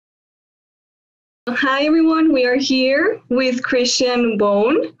Hi everyone, we are here with Kristian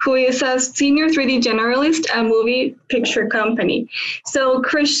Bonne, who is a senior 3D generalist at Movie Picture Company. So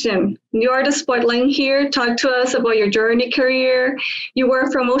Kristian, you are the spotlight here. Talk to us about your journey career. You were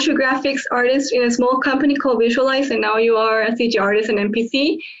from motion graphics artist in a small company called Visualize, and now you are a CG artist in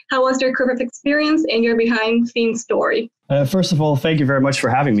MPC. How was your career experience and your behind-the-scenes story? First of all, thank you very much for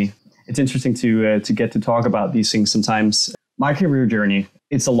having me. It's interesting to get to talk about these things sometimes. My career journey,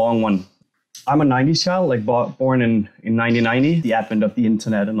 it's a long one. I'm a 90s child, born in 1990, the advent of the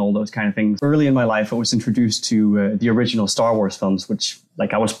internet and all those kind of things. Early in my life, I was introduced to the original Star Wars films, which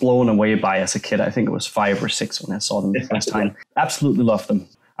I was blown away by as a kid. I think it was 5 or 6 when I saw them the first time. Absolutely loved them.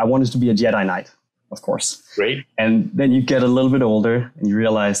 I wanted to be a Jedi Knight, of course. Great. And then you get a little bit older and you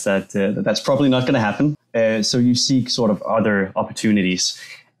realize that that's probably not going to happen. So you seek sort of other opportunities.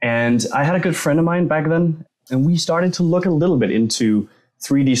 And I had a good friend of mine back then, and we started to look a little bit into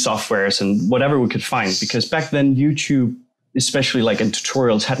 3D softwares and whatever we could find, because back then YouTube, especially in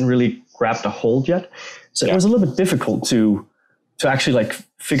tutorials, hadn't really grabbed a hold yet. So It was a little bit difficult to actually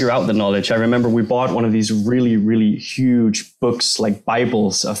figure out the knowledge. I remember we bought one of these really, really huge books, like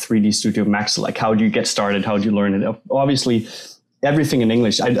Bibles of 3D Studio Max, how do you get started? How do you learn it? Obviously, everything in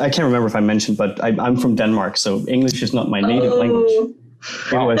English. I can't remember if I mentioned, but I'm from Denmark, so English is not my native language.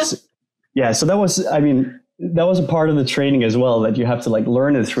 It was, so that was a part of the training as well, that you have to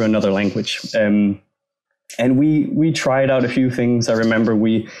learn it through another language. And we tried out a few things. I remember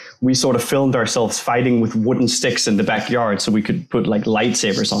we sort of filmed ourselves fighting with wooden sticks in the backyard so we could put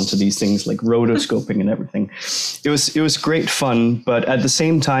lightsabers onto these things, rotoscoping and everything. It was great fun, but at the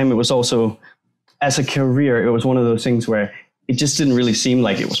same time, it was also, as a career, it was one of those things where it just didn't really seem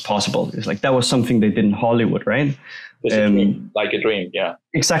like it was possible. It was that was something they did in Hollywood, right? It's a dream, like a dream, yeah.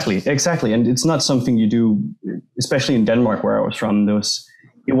 Exactly. And it's not something you do, especially in Denmark, where I was from.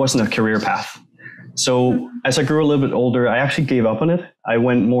 It wasn't a career path. So as I grew a little bit older, I actually gave up on it. I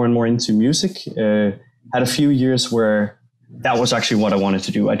went more and more into music. Had a few years where that was actually what I wanted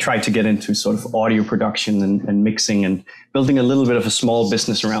to do. I tried to get into sort of audio production and mixing and building a little bit of a small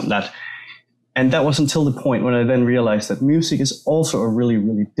business around that. And that was until the point when I then realized that music is also a really,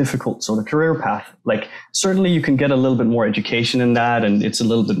 really difficult sort of career path. Certainly you can get a little bit more education in that, and it's a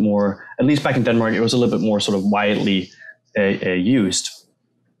little bit more, at least back in Denmark, it was a little bit more sort of widely used.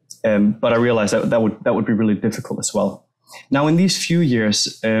 But I realized that would be really difficult as well. Now, in these few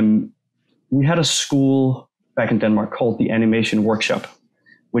years, we had a school back in Denmark called the Animation Workshop,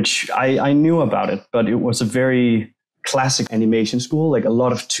 which I knew about it, but it was a very classic animation school, a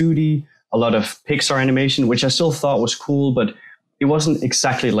lot of 2D, a lot of Pixar animation, which I still thought was cool, but it wasn't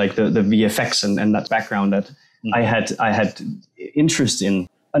exactly like the VFX and that background that I had interest in.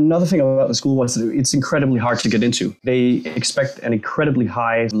 Another thing about the school was that it's incredibly hard to get into. They expect an incredibly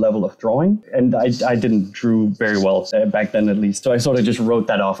high level of drawing, and I didn't draw very well back then, at least. So I sort of just wrote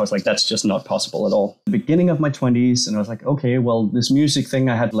that off. I was like, that's just not possible at all. The beginning of my 20s, and I was like, okay, well, this music thing,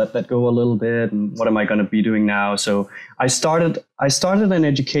 I had to let that go a little bit, and what am I going to be doing now? So I started an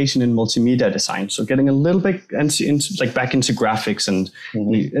education in multimedia design, so getting a little bit into back into graphics and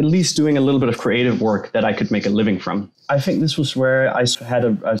at least doing a little bit of creative work that I could make a living from. I think this was where I had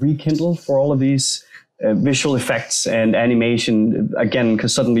a rekindle for all of these visual effects and animation again,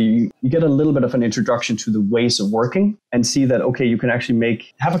 because suddenly you get a little bit of an introduction to the ways of working and see that, okay, you can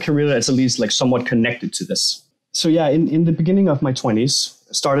actually have a career that's at least somewhat connected to this. So yeah, in the beginning of my 20s,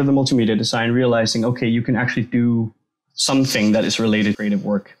 started the multimedia design, realizing, okay, you can actually do something that is related to creative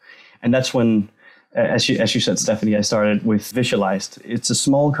work. And that's when, as you said, Stephanie, I started with Visualized. It's a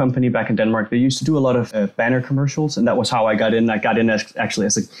small company back in Denmark. They used to do a lot of banner commercials, and that was how I got in. I got in as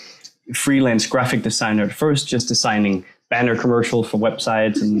a freelance graphic designer at first, just designing banner commercials for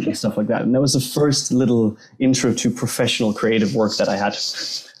websites and stuff like that. And that was the first little intro to professional creative work that I had.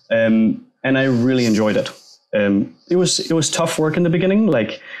 And I really enjoyed it. It was tough work in the beginning,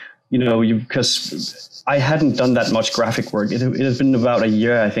 because I hadn't done that much graphic work. It had been about a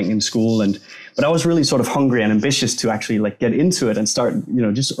year, I think, in school, but I was really sort of hungry and ambitious to actually get into it and start,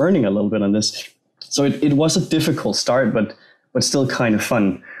 just earning a little bit on this. So it was a difficult start, but still kind of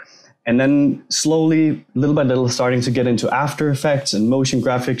fun. And then slowly, little by little, starting to get into After Effects and motion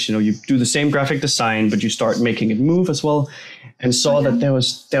graphics. You do the same graphic design, but you start making it move as well, and saw that there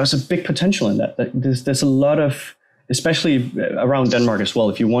was a big potential in that. There's a lot of, especially around Denmark as well,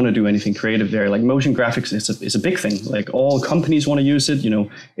 if you want to do anything creative there, motion graphics is a big thing. All companies want to use it,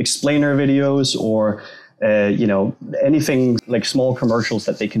 explainer videos or anything small commercials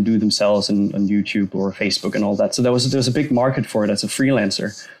that they can do themselves on YouTube or Facebook and all that. So there's a big market for it as a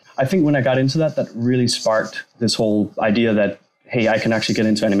freelancer. I think when I got into that really sparked this whole idea that, hey, I can actually get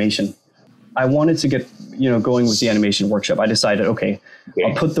into animation. I wanted to get, going with the animation workshop. I decided, okay,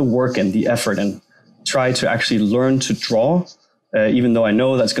 I'll put the work in, the effort in, try to actually learn to draw, even though I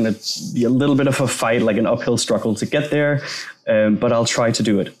know that's going to be a little bit of a fight, like an uphill struggle to get there, but I'll try to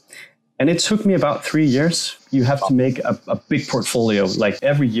do it. And it took me about 3 years. You have to make a big portfolio. Like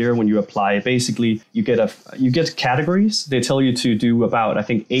every year when you apply, basically you get categories. They tell you to do about, I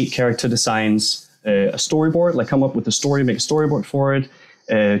think, 8 character designs, a storyboard, like come up with a story, make a storyboard for it,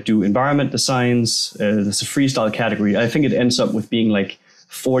 do environment designs. There's a freestyle category. I think it ends up with being like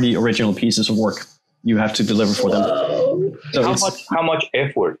 40 original pieces of work you have to deliver for them. So how much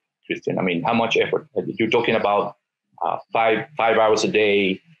effort, Kristian? I mean, how much effort? You're talking about 5 hours a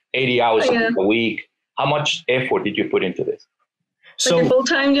day, 80 hours a week. How much effort did you put into this? Like your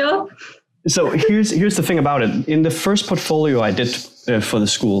full-time job? So here's the thing about it. In the first portfolio I did for the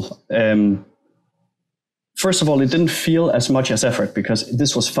school, first of all, it didn't feel as much as effort because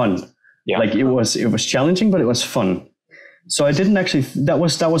this was fun. Yeah. Like it was challenging, but it was fun. So I didn't actually. That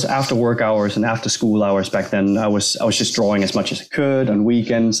was after work hours and after school hours back then. I was just drawing as much as I could on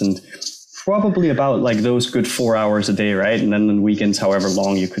weekends and probably about like those good 4 hours a day, right? And then on weekends, however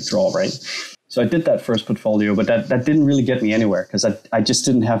long you could draw, right? So I did that first portfolio, but that didn't really get me anywhere because I just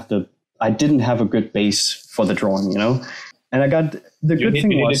didn't have a good base for the drawing, And I got the good thing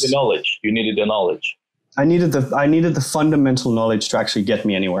was you needed the knowledge. I needed the fundamental knowledge to actually get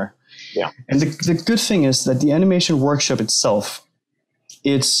me anywhere. Yeah. And the good thing is that the animation workshop itself,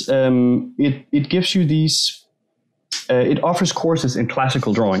 it gives you these, it offers courses in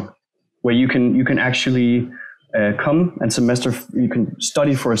classical drawing where you can actually come and you can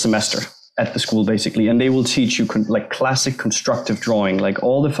study for a semester at the school basically, and they will teach you like classic constructive drawing, like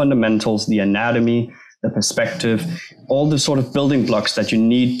all the fundamentals, the anatomy, the perspective, all the sort of building blocks that you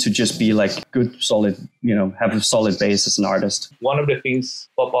need to just be like good, solid, have a solid base as an artist. One of the things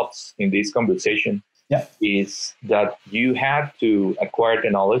pop-ups in this conversation is that you had to acquire the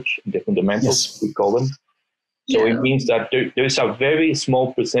knowledge, the fundamentals, we call them. So it means that there's a very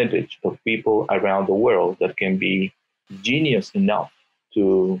small percentage of people around the world that can be genius enough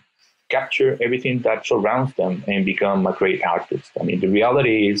to capture everything that surrounds them and become a great artist. I mean, the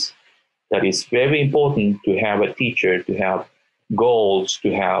reality is that it's very important to have a teacher, to have goals,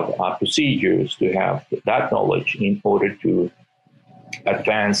 to have procedures, to have that knowledge in order to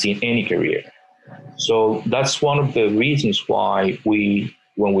advance in any career. So that's one of the reasons why when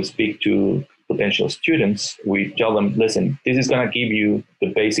we speak to potential students, we tell them, listen, this is going to give you the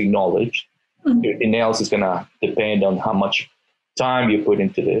basic knowledge. Everything else is going to depend on how much time you put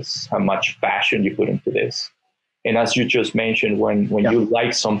into this, how much passion you put into this. And as you just mentioned, when you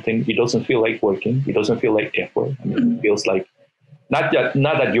like something, it doesn't feel like working. It doesn't feel like effort. I mean, it feels like not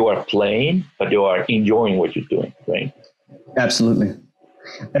that you are playing, but you are enjoying what you're doing, right? Absolutely.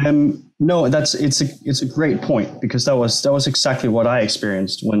 No, it's a great point because that was exactly what I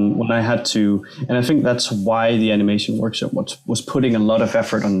experienced when I had to, and I think that's why the animation workshop was putting a lot of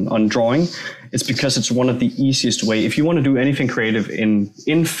effort on drawing. It's because it's one of the easiest way if you want to do anything creative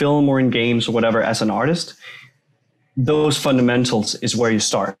in film or in games or whatever as an artist. Those fundamentals is where you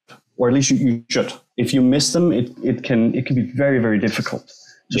start, or at least you should. If you miss them, it can be very, very difficult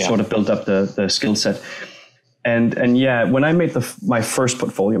to sort of build up the skill set. And when I made my first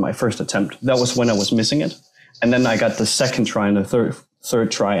portfolio, my first attempt, that was when I was missing it. And then I got the second try and the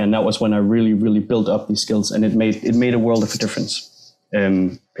third try, and that was when I really, really built up these skills, and it made a world of a difference.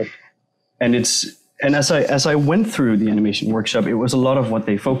 And as I went through the animation workshop, it was a lot of what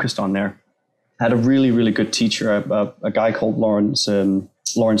they focused on there. I had a really, really good teacher, a guy called Lawrence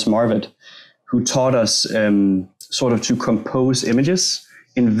Marvitt, who taught us sort of to compose images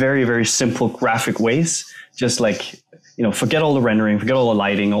in very, very simple graphic ways. Just like, forget all the rendering, forget all the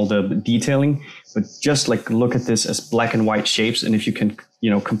lighting, all the detailing, but just like look at this as black and white shapes. And if you can,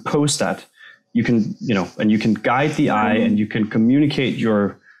 compose that, you can, and you can guide the eye and you can communicate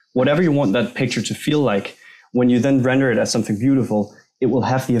whatever you want that picture to feel like. When you then render it as something beautiful, it will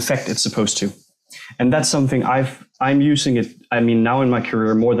have the effect it's supposed to. And that's something I'm using it. I mean, now in my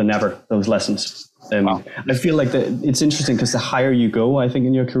career more than ever, those lessons. I feel like it's interesting because the higher you go, I think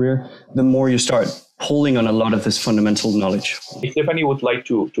in your career, the more you start pulling on a lot of this fundamental knowledge. Stephanie would like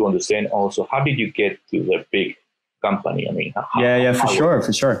to understand also, how did you get to the big company? I mean, for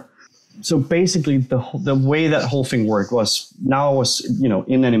sure. So basically the way that whole thing worked was, now I was,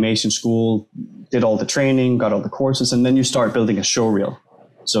 in animation school, did all the training, got all the courses, and then you start building a show reel.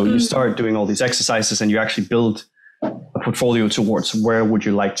 So you start doing all these exercises and you actually build a portfolio towards where would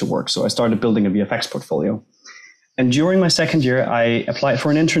you like to work. So I started building a VFX portfolio. And during my second year, I applied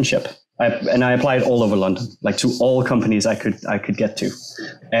for an internship. I applied all over London, like to all companies I could get to.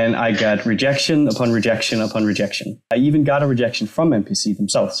 And I got rejection upon rejection upon rejection. I even got a rejection from MPC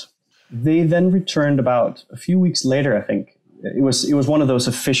themselves. They then returned about a few weeks later, I think. It was one of those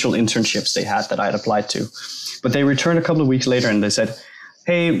official internships they had that I had applied to. But they returned a couple of weeks later and they said,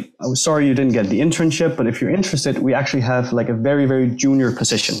 hey, I was sorry you didn't get the internship, but if you're interested, we actually have like a very, very junior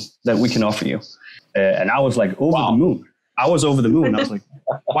position that we can offer you. And I was like over the moon. I was over the moon. I was like,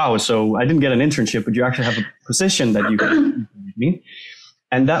 wow, so I didn't get an internship, but you actually have a position that you can give me.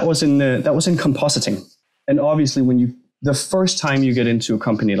 And that was in compositing. And obviously the first time you get into a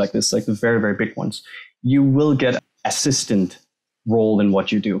company like this, like the very, very big ones, you will get assistant role in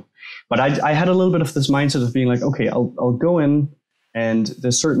what you do. But I had a little bit of this mindset of being like, okay, I'll go in and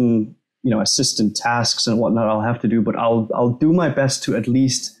there's certain, assistant tasks and whatnot I'll have to do, but I'll do my best to at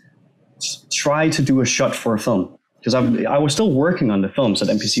least try to do a shot for a film. Because I was still working on the films that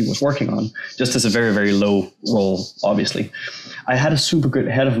MPC was working on, just as a very, very low role, obviously. I had a super good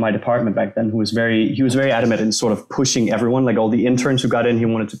head of my department back then who was very adamant in sort of pushing everyone, like all the interns who got in, he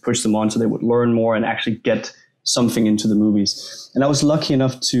wanted to push them on so they would learn more and actually get something into the movies. And I was lucky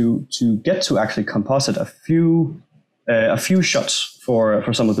enough to get to actually composite a few shots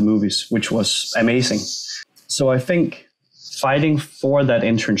for some of the movies, which was amazing. So I think fighting for that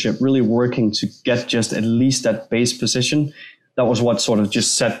internship, really working to get just at least that base position, that was what sort of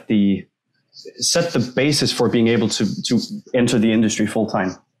just set the basis for being able to enter the industry full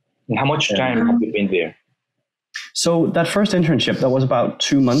time. And how much time have you been there? So that first internship, that was about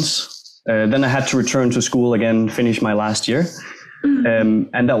 2 months. Then I had to return to school again, finish my last year.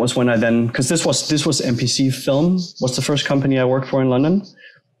 And that was when I then, because this was MPC Film, was the first company I worked for in London.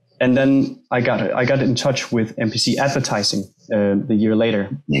 And then I got in touch with MPC Advertising the year later.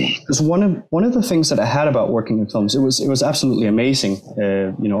 Because one of the things that I had about working in films, it was absolutely amazing.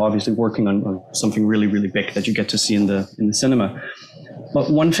 Obviously working on something really, really big that you get to see in the cinema. But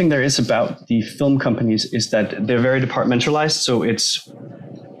one thing there is about the film companies is that they're very departmentalized. So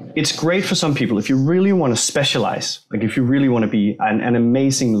it's great for some people if you really want to specialize, like if you really want to be an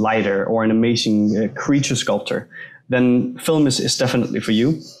amazing lighter or an amazing creature sculptor, then film is definitely for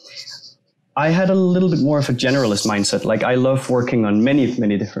you. I had a little bit more of a generalist mindset. Like I love working on many,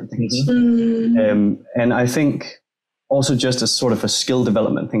 many different things. And I think also just as sort of a skill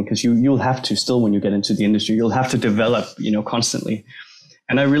development thing, because you'll have to still, when you get into the industry, you'll have to develop, constantly.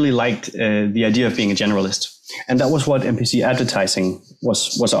 And I really liked the idea of being a generalist. And that was what MPC Advertising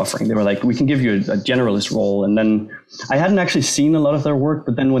was offering. They were like, we can give you a generalist role. And then I hadn't actually seen a lot of their work,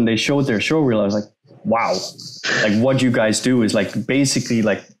 but then when they showed their show reel, I was like, wow, like what you guys do is like basically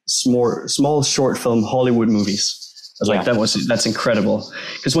like small short film Hollywood movies. I was like, that's incredible.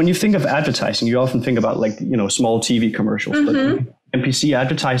 Because when you think of advertising, you often think about like, small TV commercials. But MPC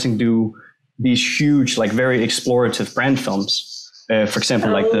Advertising do these huge, like very explorative brand films. For example,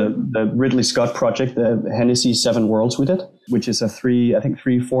 like the Ridley Scott project, the Hennessy 7 Worlds we did, which is a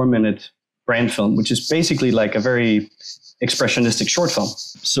 3-4 minute brand film, which is basically like a very expressionistic short film.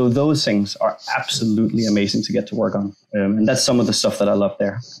 So those things are absolutely amazing to get to work on. And that's some of the stuff that I love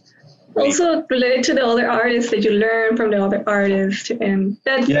there. Also related to the other artists that you learn from the other artists. And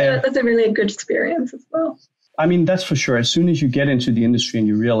that's a really good experience as well. I mean, that's for sure. As soon as you get into the industry and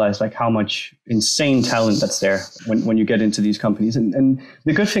you realize like how much insane talent that's there when you get into these companies. And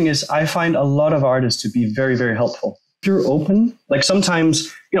the good thing is I find a lot of artists to be very, very helpful. If you're open, like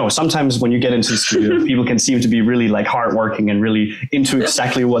sometimes when you get into the studio, people can seem to be really like hardworking and really into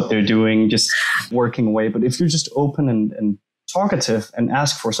exactly what they're doing, just working away. But if you're just open and talkative and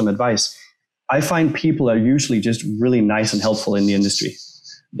ask for some advice, I find people are usually just really nice and helpful in the industry.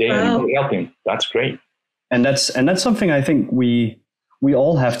 They're helping. That's great. And that's something I think we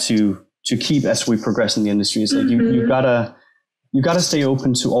all have to keep as we progress in the industry. Is like you gotta stay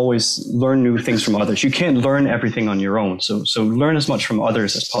open to always learn new things from others. You can't learn everything on your own. So learn as much from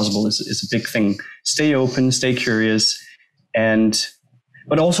others as possible is a big thing. Stay open, stay curious,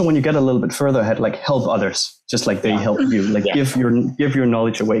 but also when you get a little bit further ahead, like help others, just like they help you. Like give your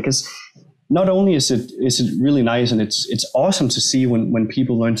knowledge away, because not only is it really nice and it's awesome to see when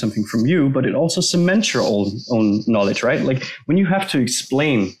people learn something from you, but it also cements your own knowledge, right? Like when you have to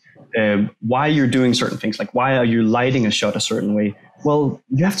explain why you're doing certain things, like why are you lighting a shot a certain way? Well,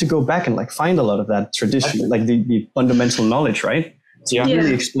 you have to go back and like find a lot of that tradition, like the fundamental knowledge, right? So you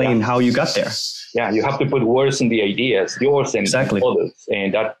really explain how you got there. Yeah, you have to put words in the ideas, yours and exactly. others,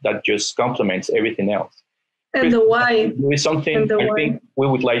 and that just complements everything else. And the why. There is something I think we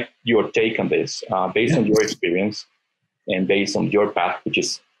would like your take on this, based on your experience and based on your path, which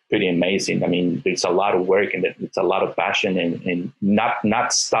is pretty amazing. I mean, there's a lot of work and it's a lot of passion and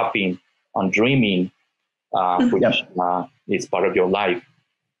not stopping on dreaming, which is part of your life.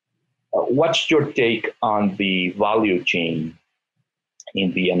 What's your take on the value chain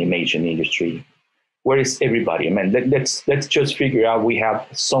in the animation industry? Where is everybody? I mean, let's just figure out we have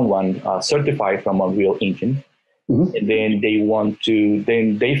someone certified from Unreal Engine, and then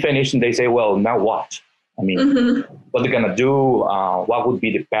they finish and they say, well, now what? I mean, what they're gonna do? What would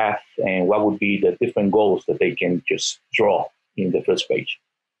be the path, and what would be the different goals that they can just draw in the first page?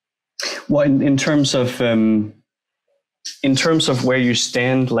 Well, in terms of where you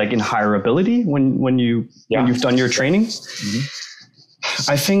stand, like in hireability, when you've done your training,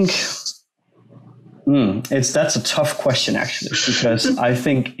 I think that's a tough question actually, because I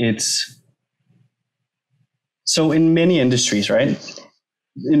think it's so in many industries, right?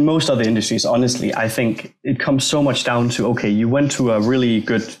 In most other industries, honestly, I think it comes so much down to, okay, you went to a really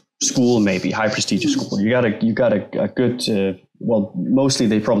good school, maybe high prestigious school. You got a good, well, mostly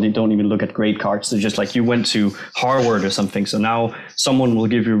they probably don't even look at grade cards. They're just like, you went to Harvard or something. So now someone will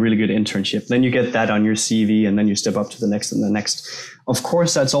give you a really good internship. Then you get that on your CV, and then you step up to the next and the next. Of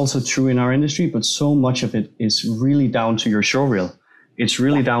course, that's also true in our industry, but so much of it is really down to your showreel. It's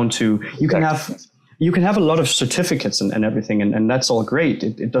really down to, you can have a lot of certificates and everything, and that's all great.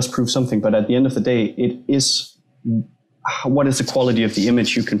 It does prove something, but at the end of the day, it is what is the quality of the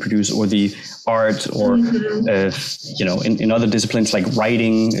image you can produce, or the art, or in other disciplines like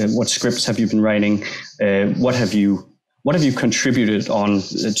writing. What scripts have you been writing? What have you contributed on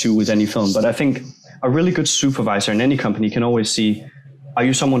to with any film? But I think a really good supervisor in any company can always see: are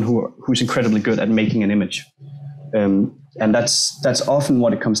you someone who's incredibly good at making an image? And that's often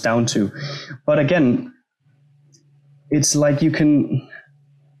what it comes down to. But again, it's like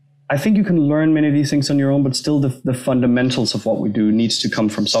I think you can learn many of these things on your own, but still the fundamentals of what we do needs to come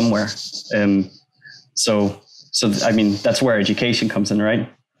from somewhere. So I mean, that's where education comes in, right?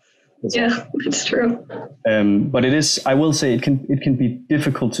 Yeah, it's true. But it is, I will say, it can be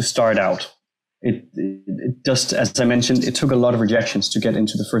difficult to start out. It just, as I mentioned, it took a lot of rejections to get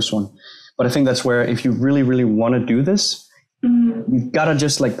into the first one. But I think that's where, if you really, really want to do this, you've got to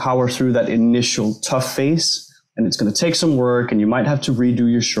just like power through that initial tough phase, and it's going to take some work, and you might have to redo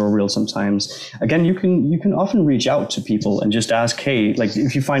your showreel sometimes. Again, you can often reach out to people and just ask, hey, like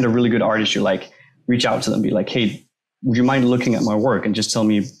if you find a really good artist you like, reach out to them, be like, hey, would you mind looking at my work and just tell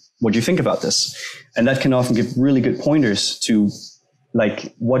me what you think about this? And that can often give really good pointers to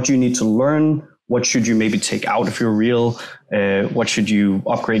like what you need to learn. What should you maybe take out of your reel? What should you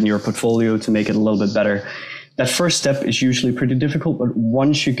upgrade in your portfolio to make it a little bit better? That first step is usually pretty difficult, but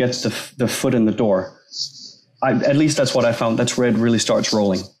once you get the foot in the door, at least that's what I found. That's where it really starts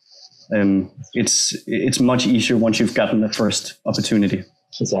rolling. It's much easier once you've gotten the first opportunity.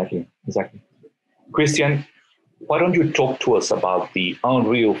 Exactly. Kristian, why don't you talk to us about the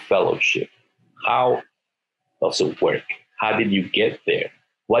Unreal Fellowship? How does it work? How did you get there?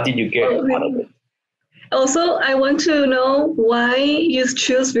 What did you get out of it? Also, I want to know why you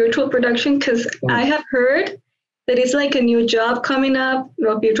choose virtual production, because I have heard that it's like a new job coming up,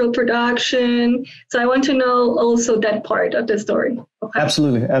 virtual production. So I want to know also that part of the story. Okay.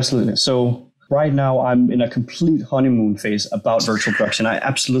 Absolutely. So right now I'm in a complete honeymoon phase about virtual production. I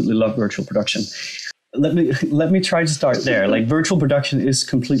absolutely love virtual production. Let me try to start there. Like, virtual production is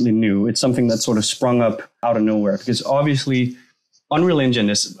completely new. It's something that sort of sprung up out of nowhere, because obviously Unreal Engine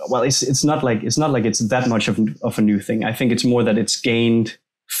is, well, it's not like it's that much of a new thing. I think it's more that it's gained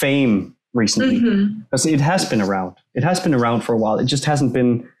fame recently, because it has been around. It has been around for a while. It just hasn't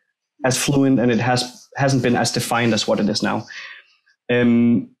been as fluent, and it hasn't been as defined as what it is now.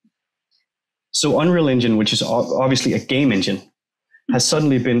 So Unreal Engine, which is obviously a game engine, has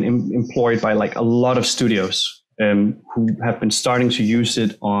suddenly been employed by like a lot of studios who have been starting to use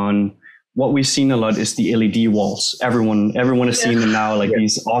it on. What we've seen a lot is the LED walls. Everyone has seen them now, like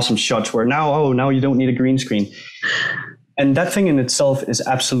these awesome shots where now you don't need a green screen. And that thing in itself is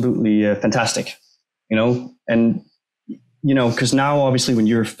absolutely fantastic, and, because now obviously when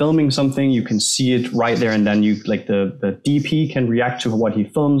you're filming something, you can see it right there. And then the DP can react to what he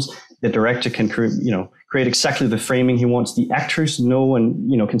films. The director can create exactly the framing he wants. The actors know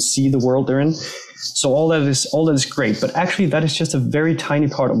and, can see the world they're in. So all that is great, but actually that is just a very tiny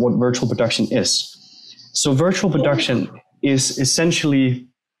part of what virtual production is. So virtual production is essentially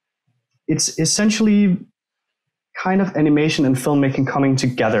kind of animation and filmmaking coming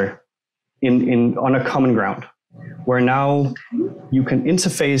together on a common ground, where now you can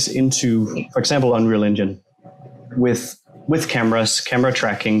interface into, for example, Unreal Engine with cameras, camera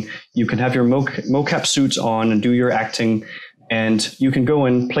tracking. You can have your mocap suits on and do your acting. And you can go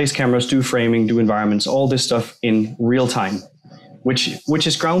and place cameras, do framing, do environments, all this stuff in real time. which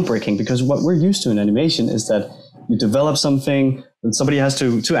is groundbreaking, because what we're used to in animation is that you develop something and somebody has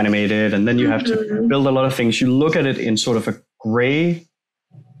to animate it, and then you have to build a lot of things. You look at it in sort of a gray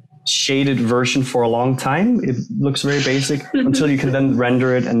shaded version for a long time. It looks very basic until you can then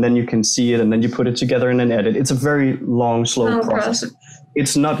render it, and then you can see it, and then you put it together in an edit. It's a very long, slow process.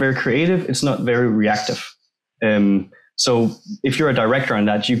 It's not very creative. It's not very reactive. So if you're a director on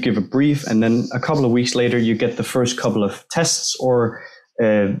that, you give a brief, and then a couple of weeks later, you get the first couple of tests or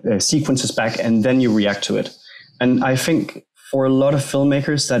sequences back, and then you react to it. And I think for a lot of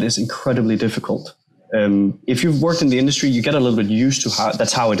filmmakers, that is incredibly difficult. If you've worked in the industry, you get a little bit used to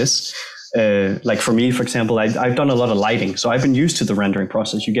that's how it is. Like for me, for example, I've done a lot of lighting, so I've been used to the rendering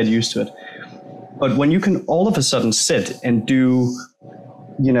process. You get used to it. But when you can all of a sudden sit and do,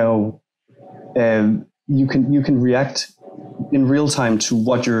 you can react in real time to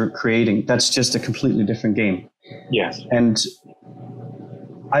what you're creating. That's just a completely different game. Yes. And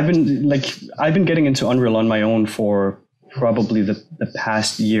I've been getting into Unreal on my own for probably the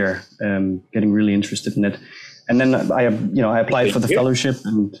past year, getting really interested in it. And then I applied for the fellowship.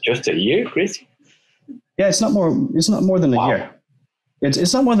 And just a year, Chris? Yeah, it's not more than a year.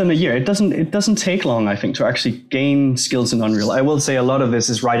 It's not more than a year. It doesn't take long, I think, to actually gain skills in Unreal. I will say a lot of this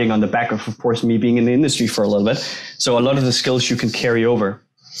is riding on the back of course, me being in the industry for a little bit. So a lot of the skills you can carry over.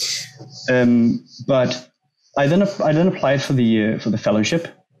 But I then applied for the fellowship.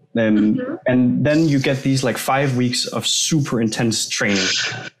 And then you get these like 5 weeks of super intense training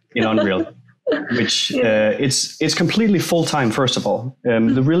in Unreal, which it's completely full time. First of all,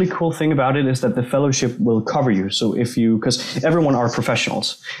 the really cool thing about it is that the fellowship will cover you. So because everyone are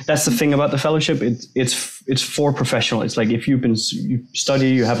professionals, that's the thing about the fellowship. It's for professional. It's like if you study,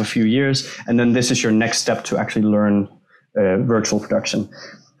 you have a few years, and then this is your next step to actually learn virtual production.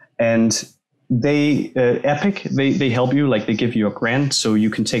 And Epic, they help you, like they give you a grant so you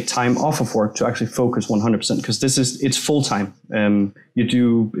can take time off of work to actually focus 100%, because it's full time.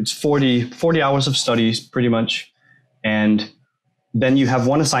 It's 40 hours of studies pretty much. And then you have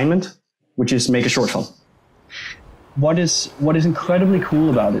one assignment, which is make a short film. What is incredibly cool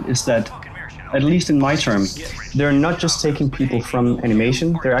about it is that, at least in my term, they're not just taking people from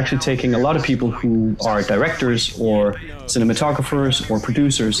animation, they're actually taking a lot of people who are directors or cinematographers or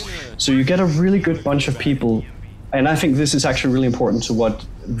producers. So you get a really good bunch of people. And I think this is actually really important to what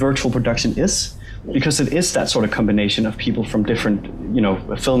virtual production is, because it is that sort of combination of people from different,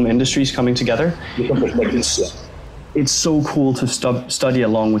 film industries coming together. It's so cool to study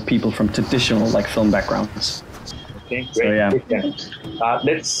along with people from traditional film backgrounds. Okay, great. So, yeah.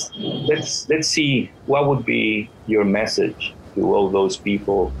 Let's see, what would be your message to all those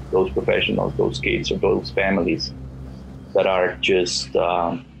people, those professionals, those kids, or those families that are just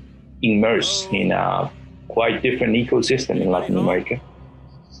immersed in a quite different ecosystem in Latin America,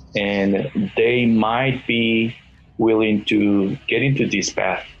 and they might be willing to get into this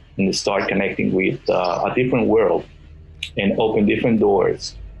path and start connecting with a different world and open different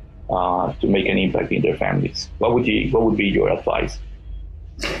doors to make an impact in their families? What would be your advice?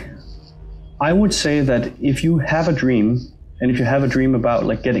 I would say that if you have a dream, and if you have a dream about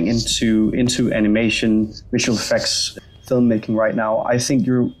getting into animation, visual effects, filmmaking right now, I think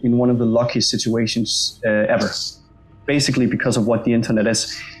you're in one of the luckiest situations ever. Basically because of what the internet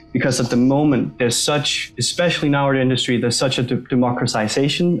is. Because at the moment, especially in our industry, there's such a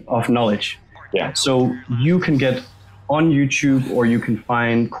democratization of knowledge. Yeah. So you can get on YouTube, or you can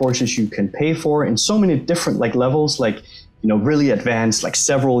find courses you can pay for in so many different levels, really advanced,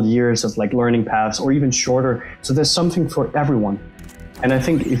 several years of learning paths, or even shorter. So there's something for everyone. And I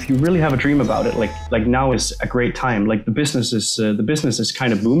think if you really have a dream about it, now is a great time. The business is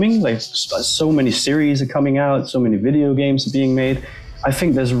kind of booming. So many series are coming out, so many video games are being made. I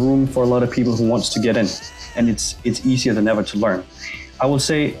think there's room for a lot of people who wants to get in, and it's easier than ever to learn. I will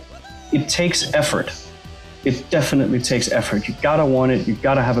say it takes effort. It definitely takes effort. You gotta want it. You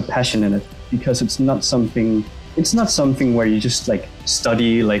gotta have a passion in it, because it's not something where you just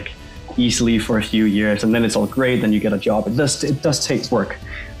study easily for a few years and then it's all great, then you get a job. It does take work,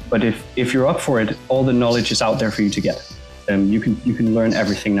 but if you're up for it, all the knowledge is out there for you to get. You can learn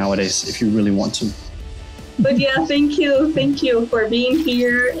everything nowadays if you really want to. But yeah, thank you for being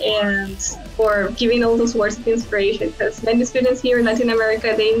here and for giving all those words of inspiration, because many students here in Latin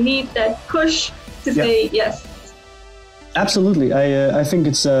America, they need that push to say yes. Absolutely. I think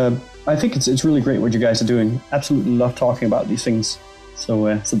it's really great what you guys are doing. Absolutely love talking about these things. So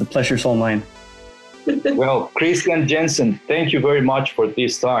the pleasure's all mine. Well, Kristian, Jensen, thank you very much for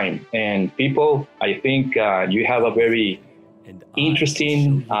this time. And people, I think you have a very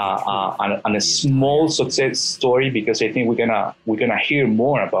interesting and a small success story, because I think we're gonna hear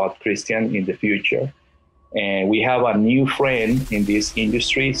more about Kristian in the future. And we have a new friend in this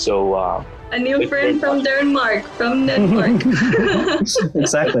industry, so a new friend from Denmark,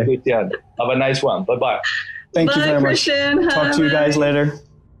 Exactly. Kristian, have a nice one. Bye-bye. Thank you very much. Kristian. Talk to you guys later.